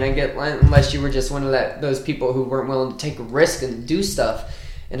Moves? I get, unless you were just one of those people who weren't willing to take a risk and do stuff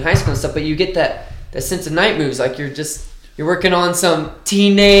in high school and stuff, but you get that sense of Night Moves, you're working on some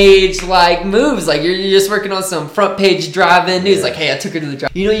teenage moves, you're just working on some front page drive-in news, hey, I took her to the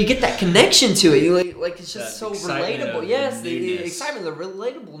drive. You get that connection to it. You it's just so relatable. Yes, the excitement, the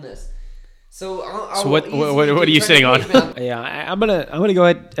relatableness. So what are you sitting on? Yeah, I'm gonna go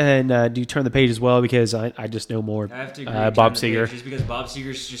ahead and do Turn the Page as well because I just know more. I have to agree, Bob Seger, just because Bob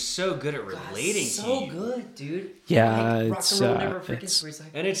Seger's just so good at relating to you. So good, dude. Yeah, and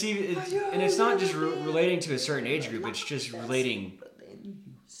it's not just relating to a certain age group. It's just relating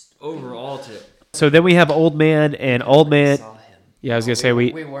overall to. So then we have Old Man and Old Man. Yeah, I was gonna say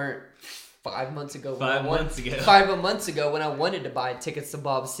we weren't 5 months ago. 5 months ago. 5 months ago when I wanted to buy tickets to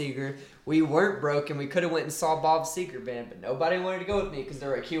Bob Seger. We weren't broke and we could have went and saw Bob Seger band, but nobody wanted to go with me because they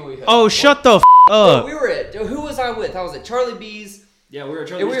were at Kiwi Hood. Oh, shut the up! No, we were at. Who was I with? I was at Charlie B's. Yeah, we were at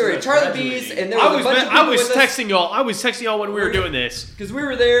Charlie. And we were at Charlie B's, and there was a bunch of people I was with texting y'all. I was texting y'all when we were doing this because we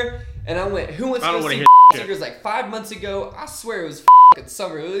were there, and I went. Who wants to go see Seger? It was 5 months ago. I swear it was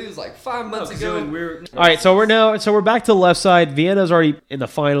summer. It was 5 months ago. All right, so we're back to the left side. Vienna's already in the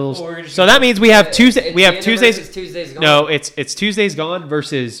finals, so that means we have Tuesday. We have Tuesdays. No, it's Tuesdays Gone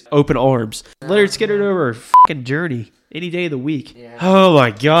versus Open Arms. Leonard Skinner over fucking Journey any day of the week. Yeah. Oh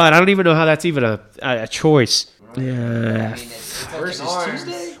my god, I don't even know how that's even a choice. Yeah. Versus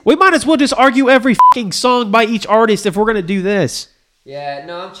Tuesday. We might as well just argue every fucking song by each artist if we're gonna do this. Yeah,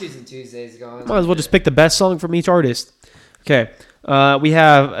 no, I'm choosing Tuesdays Gone. Might as well just pick the best song from each artist. Okay. We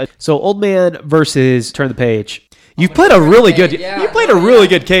have Old Man versus Turn the Page. You played a really good. You played a really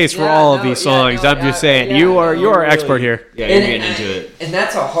good case for all of these songs. I'm just saying, you are expert here. Yeah, you're getting into it. And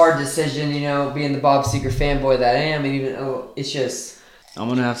that's a hard decision, being the Bob Seger fanboy that I am, and it's just. I'm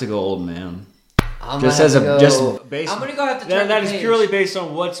gonna have to go Old Man. I'm gonna go have to Turn that the is Page. purely based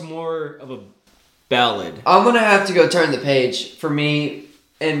on what's more of a ballad. I'm gonna have to go Turn the Page for me,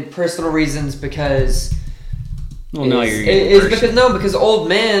 and personal reasons because. Well, no, you're because Old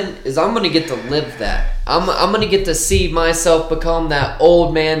Man is I'm gonna get to live that. I'm gonna get to see myself become that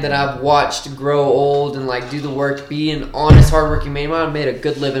old man that I've watched grow old and do the work, be an honest, hardworking man. He might have made a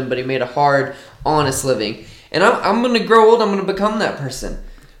good living, but he made a hard, honest living. And I'm gonna grow old. I'm gonna become that person.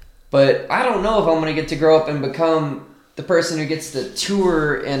 But I don't know if I'm gonna get to grow up and become the person who gets to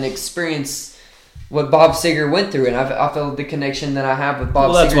tour and experience what Bob Seger went through. And I feel the connection that I have with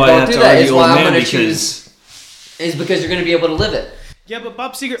Bob Seger. Don't do that. Is why I'm gonna choose. Is because you're going to be able to live it. Yeah, but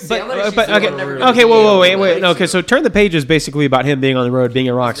Bob Seger. See, I'm gonna But choose okay, the one never okay, being able wait. to No, relate okay, to. so Turn the Page is basically about him being on the road, being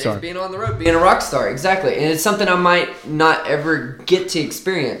a rock star. Being on the road, being a rock star, exactly, and it's something I might not ever get to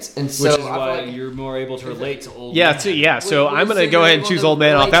experience, and so Which is I why feel like, you're more able to relate to old Yeah, man. so I'm Would gonna say go you're ahead and able choose to Old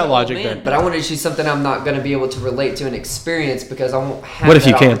Man off relate that to logic Old Man, then. But I want to choose something I'm not going to be able to relate to and experience because I won't have What if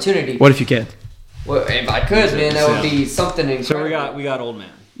you that can? opportunity. What if you can? Well, if I could, man, that would be something incredible. So we got old man.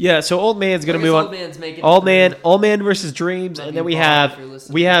 Yeah, so Old Man's gonna I guess move on. Old Man's making Old it Man versus Dreams, Love and you, then we Bob, have if you're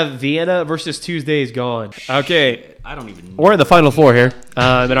listening. Vienna versus Tuesdays Gone. Okay, I don't even. we're in the final four here in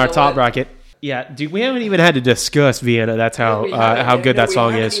our know top what? bracket. Yeah, dude, we haven't even had to discuss Vienna. That's how We haven't- how good no, that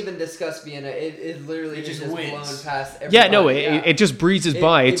song We is. haven't even discussed Vienna. It literally just blown wins. past everybody. Yeah, no, Yeah. it just breezes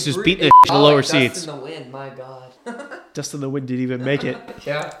by. It's just beating the oh, lower like seats. Dust in the wind, my God. Dust in the Wind didn't even make it.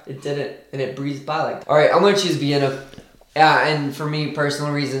 Yeah, it did it, and it breezed by like. All right, I'm gonna choose Vienna. Yeah, and for me,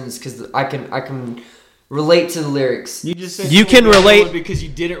 personal reasons, because I can relate to the lyrics. You just said You can relate- because you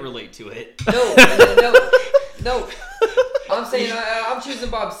didn't relate to it. No. I'm saying I'm choosing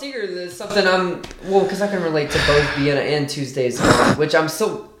Bob Seger. There's something because I can relate to both Vienna and Tuesdays Gone, which I'm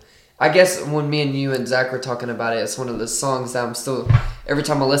still. I guess when me and you and Zach were talking about it, it's one of the songs that I'm still. Every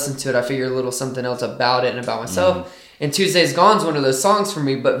time I listen to it, I figure a little something else about it and about myself. Mm-hmm. And Tuesdays Gone's one of those songs for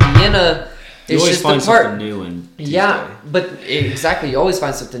me, but Vienna You is always just find the part. something new in Tuesday. Yeah, but exactly, you always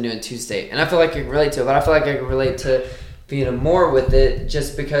find something new in Tuesday, and I feel like I can relate to it. But I feel like I can relate to Vienna more with it,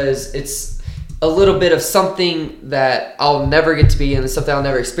 just because it's a little bit of something that I'll never get to be in, and something I'll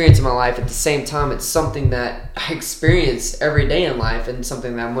never experience in my life. At the same time, it's something that I experience every day in life, and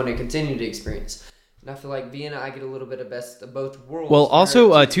something that I'm going to continue to experience. And I feel like Vienna, I get a little bit of best of both worlds. Well,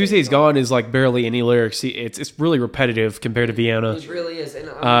 also where Tuesdays Gone is like barely any lyrics. It's really repetitive compared to Vienna. It really is. And,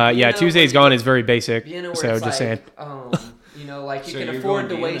 Yeah, Vienna, Tuesdays where Gone you- is very basic. Vienna, where So it's just saying. like you So can you're afford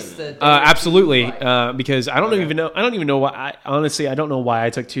to going waste Vienna, the. Absolutely, Like, because I don't even know why. Honestly, I don't know why I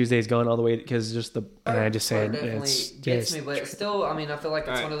took Tuesdays Gone all the way because just the. Just saying, definitely it's gets just. me, but still, I mean, I feel like it's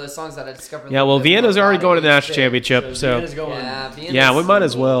Alright. one of those songs that I discovered. a Yeah, little well, bit Vienna's more already about going to the each national day. championship, so Vienna's going. Vienna's yeah, we might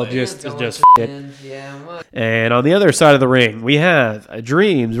as well Vienna's just going just to it. win. Yeah, we might. And on the other side of the ring, we have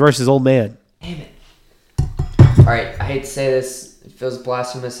Dreams versus Old Man. Damn it. All right, I hate to say this. It feels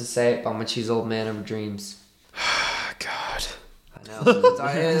blasphemous to say it, but I'm gonna choose Old Man over Dreams. God. I know.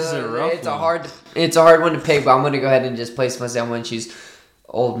 This is a rough one. It's a hard one to pick, but I'm gonna go ahead and just place myself. I'm gonna choose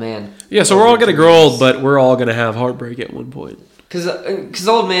Old Man. Yeah, so we're all gonna grow old, but we're all gonna have heartbreak at one point. Because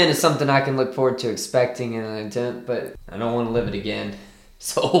Old Man is something I can look forward to expecting and an intent, but I don't want to live it again.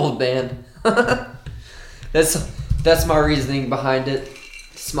 So Old Man. That's my reasoning behind it.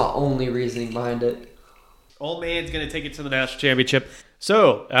 It's my only reasoning behind it. Old Man's gonna take it to the national championship.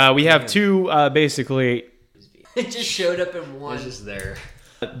 So we have two basically. It just showed up in one. It's just there.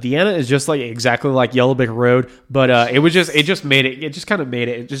 Vienna is just like exactly like Yellow Brick Road, but it just made it. It just kind of made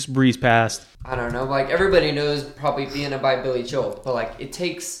it. It just breezed past. I don't know. Like everybody knows probably Vienna by Billy Joel, but like it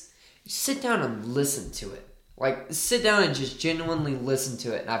takes you sit down and listen to it. Like sit down and just genuinely listen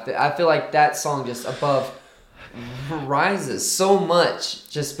to it. And I feel like that song just above rises so much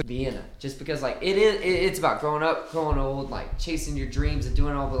just Vienna, just because like it's about growing up, growing old, like chasing your dreams and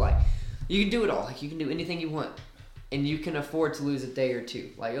doing all the like you can do it all. Like you can do anything you want. And you can afford to lose a day or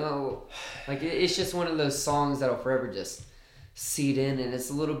two. Like, oh, like it's just one of those songs that'll forever just seed in. And it's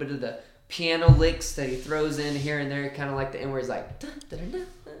a little bit of the piano licks that he throws in here and there, kind of like the end where he's like, dun, dun, dun,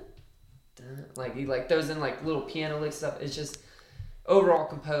 dun, dun. Like he like throws in like little piano lick stuff. It's just overall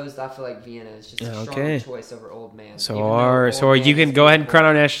composed. I feel like Vienna is just a strong choice over Old Man. So you can go ahead and crown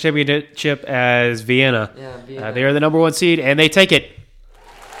our national championship as Vienna. Yeah, Vienna. They are the number one seed, and they take it.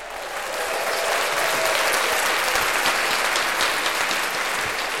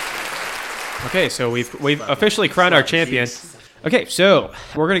 Okay, so we've officially crowned our champion. Okay, so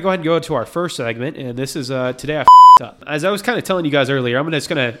we're gonna go ahead and go to our first segment, and this is today I f***ed up. As I was kind of telling you guys earlier, I'm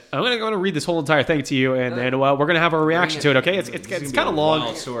gonna read this whole entire thing to you, and then we're gonna have a reaction to it. Okay, it's kind of long.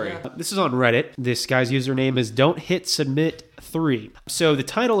 Wild story. This is on Reddit. This guy's username is Don't Hit Submit 3. So the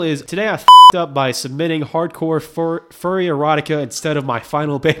title is Today I f***ed up by submitting hardcore furry erotica instead of my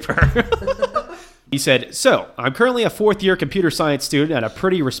final paper. He said, so, I'm currently a fourth-year computer science student at a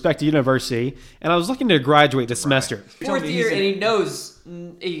pretty respected university, and I was looking to graduate this semester. Fourth year, and he knows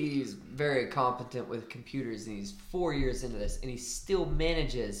he's very competent with computers, and he's 4 years into this, and he still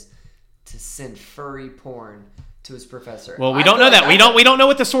manages to send furry porn to his professor. Well, we don't know that. We don't know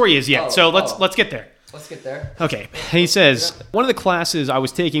what the story is yet, so let's get there. Let's get there. Okay. He says, one of the classes I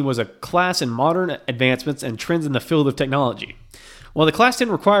was taking was a class in modern advancements and trends in the field of technology. Well, the class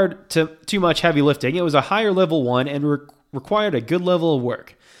didn't require too much heavy lifting. It was a higher level one and required a good level of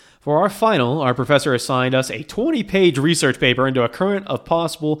work. For our final, our professor assigned us a 20-page research paper into a current of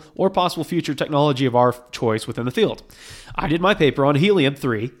possible future technology of our choice within the field. I did my paper on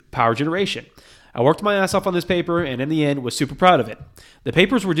helium-3 power generation. I worked my ass off on this paper and in the end was super proud of it. The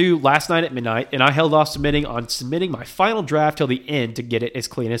papers were due last night at midnight and I held off submitting my final draft till the end to get it as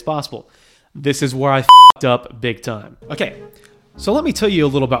clean as possible. This is where I f***ed up big time. Okay, so let me tell you a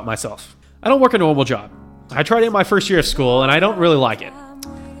little about myself. I don't work a normal job. I tried it in my first year of school and I don't really like it.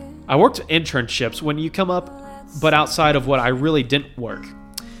 I worked internships when you come up, but outside of what I really didn't work.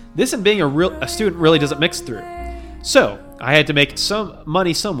 This and being a student really doesn't mix through. So, I had to make some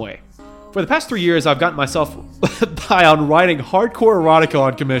money some way. For the past 3 years, I've gotten myself by on writing hardcore erotica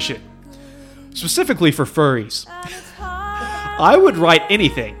on commission. Specifically for furries. I would write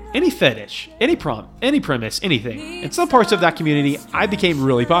anything, any fetish, any prompt, any premise, anything. In some parts of that community, I became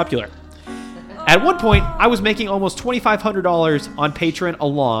really popular. At one point, I was making almost $2,500 on Patreon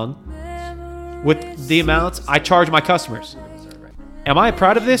along with the amounts I charge my customers. Am I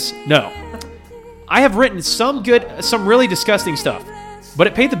proud of this? No. I have written some really disgusting stuff, but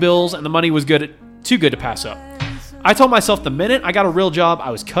it paid the bills and the money was too good to pass up. I told myself the minute I got a real job, I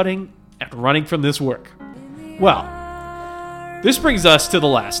was cutting and running from this work. Well, this brings us to the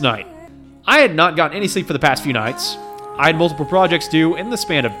last night. I had not gotten any sleep for the past few nights. I had multiple projects due in the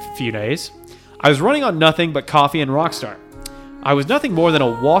span of a few days. I was running on nothing but coffee and Rockstar. I was nothing more than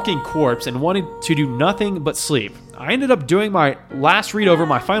a walking corpse and wanted to do nothing but sleep. I ended up doing my last read over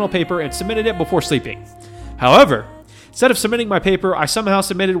my final paper and submitted it before sleeping. However, instead of submitting my paper, I somehow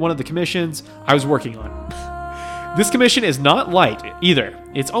submitted one of the commissions I was working on. This commission is not light either.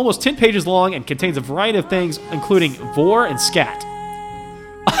 It's almost 10 pages long and contains a variety of things, including vor and scat.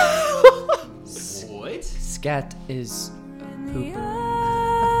 What? Scat is poop.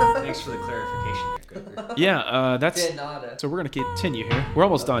 Thanks for the clarification there, Coker. Yeah, that's... De nada. So we're going to continue here. We're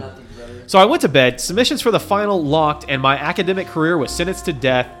almost done. Nothing, brother. So I went to bed, submissions for the final locked, and my academic career was sentenced to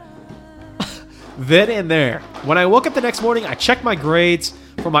death then and there. When I woke up the next morning, I checked my grades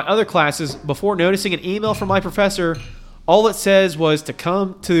for my other classes before noticing an email from my professor. All it says was to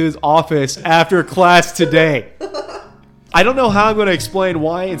come to his office after class today. I don't know how I'm going to explain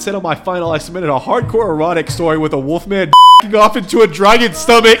why instead of my final I submitted a hardcore erotic story with a wolfman off into a dragon's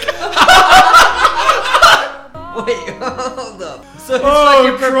stomach. Wait, hold up. So it's Oh, like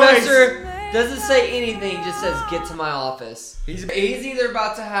your Christ. professor doesn't say anything, just says, get to my office. He's either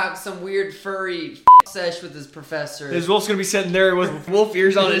about to have some weird furry sesh with his professor. His wolf's gonna be sitting there with wolf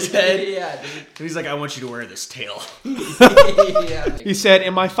ears on his head. Yeah, dude. And he's like, I want you to wear this tail. Yeah. He said,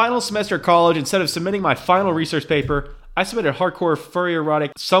 in my final semester of college, instead of submitting my final research paper, I submitted hardcore furry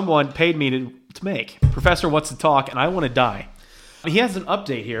erotic someone paid me to make. Professor wants to talk, and I want to die. He has an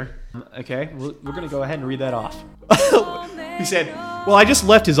update here. Okay, we're going to go ahead and read that off. He said, well, I just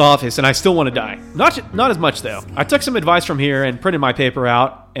left his office, and I still want to die. Not as much, though. I took some advice from here and printed my paper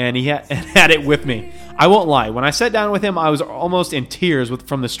out, and he had it with me. I won't lie. When I sat down with him, I was almost in tears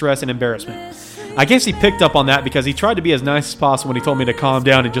from the stress and embarrassment. I guess he picked up on that because he tried to be as nice as possible when he told me to calm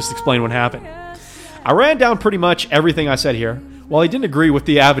down and just explain what happened. I ran down pretty much everything I said here. While he didn't agree with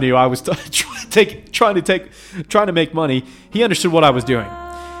the avenue I was trying to make money, he understood what I was doing.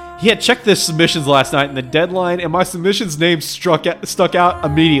 He had checked the submissions last night and the deadline, and my submission's name stuck out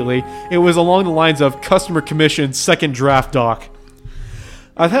immediately. It was along the lines of customer commission second draft doc.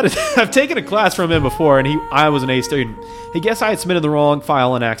 I've taken a class from him before, and I was an A student. He guessed I had submitted the wrong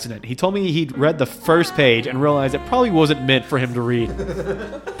file on accident. He told me he'd read the first page and realized it probably wasn't meant for him to read.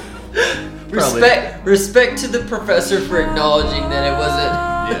 Respect to the professor for acknowledging that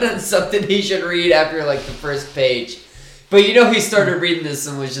it wasn't something he should read after like the first page. But you know he started reading this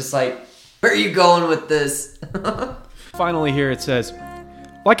and was just like, where are you going with this? Finally here it says,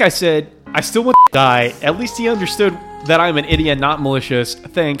 like I said, I still want to die. At least he understood that I'm an idiot, not malicious.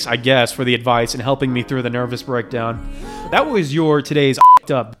 Thanks, I guess, for the advice and helping me through the nervous breakdown. That was your today's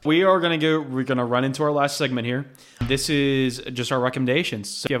up. We're gonna run into our last segment here. This is just our recommendations.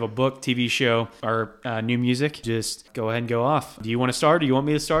 So if you have a book, TV show, or new music, just go ahead and go off. Do you want to start? Do you want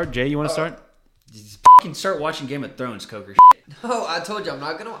me to start? Jay, you want to start? Just fucking start watching Game of Thrones, Coker. No, I told you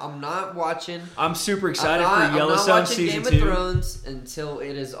I'm not watching. I'm super excited for I'm Yellowstone not watching season 2. Game of Thrones until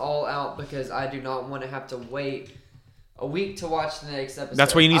it is all out because I do not want to have to wait a week to watch the next episode.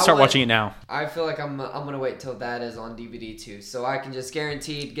 That's why you need to start watching it now. I feel like I'm gonna wait till that is on DVD too, so I can just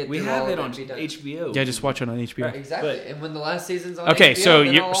guaranteed get. We through have all it of on and be done. HBO. Yeah, just watch it on HBO. Right, exactly. But- And when the last season's on Okay,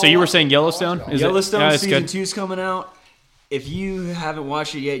 HBO, so you were saying Yellowstone? Is Is it- Yellowstone yeah, it's season good. 2 is coming out. If you haven't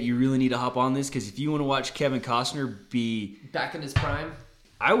watched it yet, you really need to hop on this because if you want to watch Kevin Costner be back in his prime?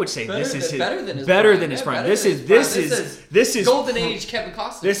 I would say this is better than his prime. This is golden age Kevin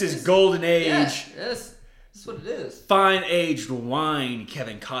Costner. This is golden age. Yes, that's what it is. Fine aged wine,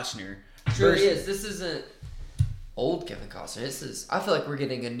 Kevin Costner. Sure is. This isn't old Kevin Costner. I feel like we're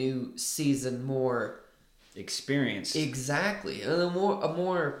getting a new season, more experience. Exactly, a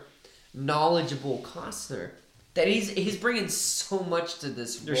more knowledgeable Costner. That he's bringing so much to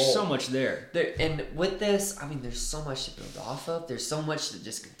this role. There's so much there. And with this, I mean, there's so much to build off of. There's so much to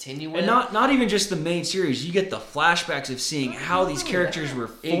just continue with. And not even just the main series. You get the flashbacks of seeing how these characters were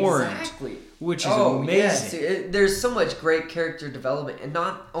formed. Exactly. Which is amazing. Yes. There's so much great character development. And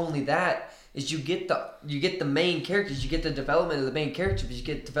not only that, is you get the main characters, you get the development of the main characters, but you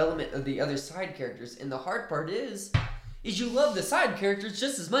get development of the other side characters. And the hard part is you love the side characters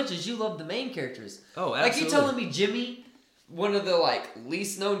just as much as you love the main characters. Oh, absolutely. Like, you telling me Jimmy, one of the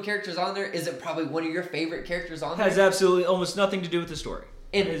least known characters on there, isn't probably one of your favorite characters on there? Has absolutely almost nothing to do with the story.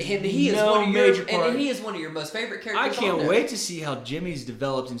 And he is one of your most favorite characters. I can't wait to see how Jimmy's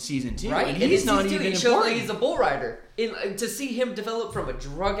developed in season 2. Right, and he's not even important. He's a bull rider. To see him develop from a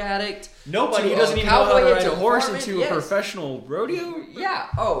drug addict, he doesn't even know how to ride a horse into a professional rodeo. Yeah.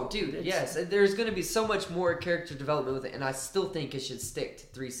 Oh, dude. Yes. There's going to be so much more character development with it, and I still think it should stick to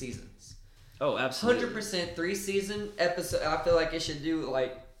 3 seasons. Oh, absolutely. 100% 3-season episode. I feel like it should do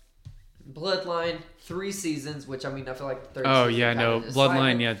Bloodline 3 seasons, which I feel like the third. Oh season yeah, no,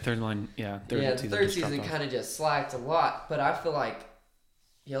 Bloodline, third line, the third season kind of just slacked a lot, but I feel like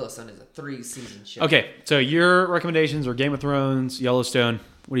Yellowstone is a 3-season show. Okay, so your recommendations are Game of Thrones, Yellowstone.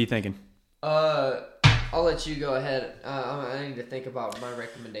 What are you thinking? I'll let you go ahead. I need to think about my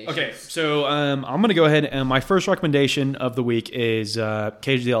recommendations. Okay, so I'm going to go ahead, and my first recommendation of the week is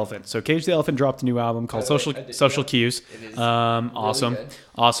Cage the Elephant. So Cage the Elephant dropped a new album called Social Cues. It is awesome. really good.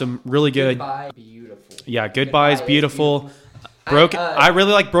 Awesome. Really good. Goodbye, beautiful. Yeah, Goodbye is beautiful. I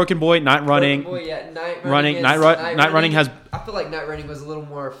really like Broken Boy, Night Running. Broken Boy, yeah, Night Running has. I feel like Night Running was a little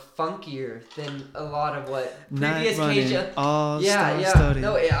more funkier than a lot of what previous Cage.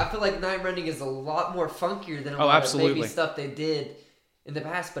 I feel like Night Running is a lot more funkier than a lot of maybe stuff they did in the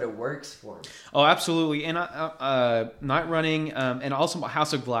past, but it works for him. Oh, absolutely. And Night Running, and also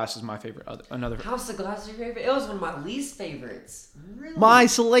House of Glass is my favorite. Another House of Glass is your favorite? It was one of my least favorites. Really? My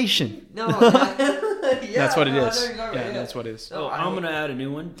Isolation. No, that's what it is. That's what it is. No, I'm gonna add a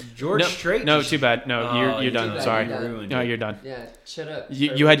new one. George Strait. No, too bad. No, you're done. Sorry. No, you're done. Yeah, shut up.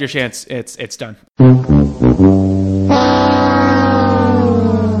 You had your chance. It's done.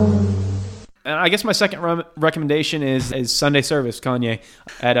 And I guess my second recommendation is Sunday Service, Kanye,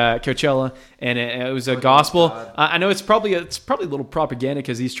 at Coachella, and it was a gospel. I know it's probably a little propaganda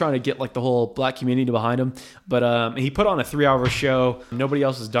because he's trying to get the whole black community behind him. But he put on a 3-hour show. Nobody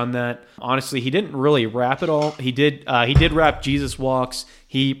else has done that. Honestly, he didn't really rap at all. He did rap Jesus Walks.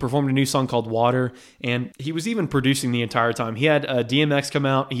 He performed a new song called Water, and he was even producing the entire time. He had DMX come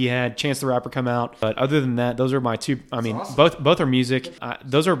out. He had Chance the Rapper come out. But other than that, those are my two. Awesome. Both are music.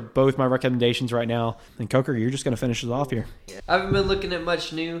 Those are both my recommendations right now. And Coker, you're just going to finish us off here. I haven't been looking at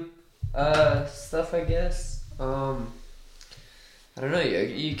much new stuff, I guess. I don't know.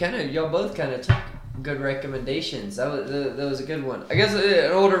 Y'all both kind of took good recommendations. That was a good one. I guess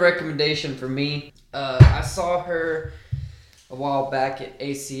an older recommendation for me. I saw her a while back at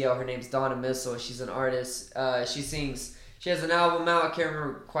ACL. Her name's Donna Missile. She's an artist. She has an album out. I can't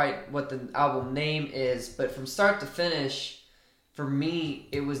remember quite what the album name is, but from start to finish, for me,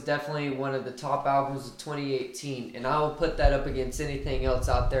 it was definitely one of the top albums of 2018, and I will put that up against anything else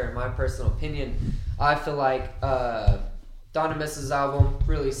out there in my personal opinion. I feel like Donna Missile's album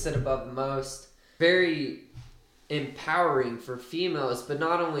really sit above the most. Very empowering for females, but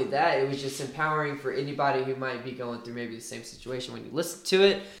not only that, it was just empowering for anybody who might be going through maybe the same situation. When you listen to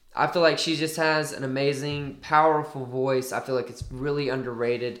it, I feel like she just has an amazing, powerful voice. I feel like it's really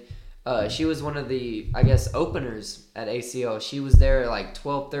underrated. She was one of the, I guess, openers at ACL. She was there at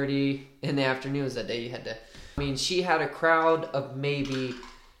 12:30 in the afternoons that day. She had a crowd of maybe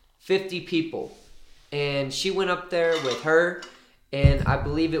 50 people, and she went up there with her, and I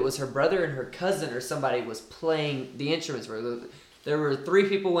believe it was her brother and her cousin or somebody was playing the instruments. There were 3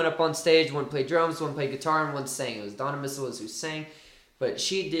 people went up on stage. One played drums, one played guitar, and one sang. It was Donna Missile who sang. But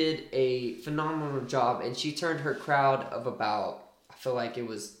she did a phenomenal job, and she turned her crowd of about, I feel like it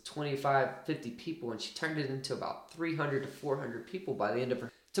was 25, 50 people, and she turned it into about 300 to 400 people by the end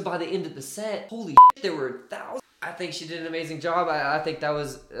of the set. Holy shit, there were thousands. I think she did an amazing job. I think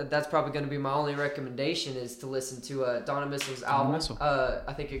that's probably going to be my only recommendation is to listen to Donna Missile's album.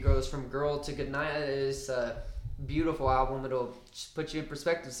 I think it goes from Girl to Goodnight. It's a beautiful album. It'll just put you in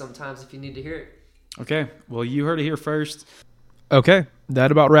perspective sometimes if you need to hear it. Okay, well, you heard it here first. Okay,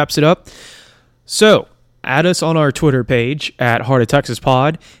 that about wraps it up. So, add us on our Twitter page at Heart of Texas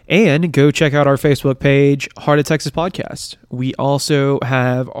Pod, and go check out our Facebook page, Heart of Texas Podcast. We also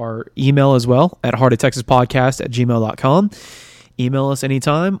have our email as well at heartoftexaspodcast@gmail.com. Email us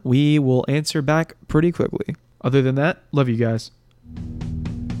anytime. We will answer back pretty quickly. Other than that, love you guys.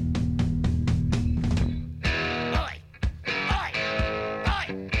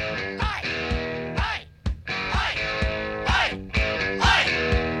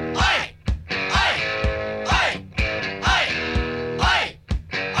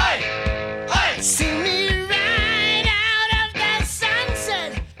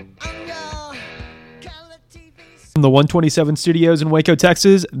 From the 127 Studios in Waco,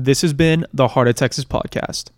 Texas, this has been the Heart of Texas Podcast.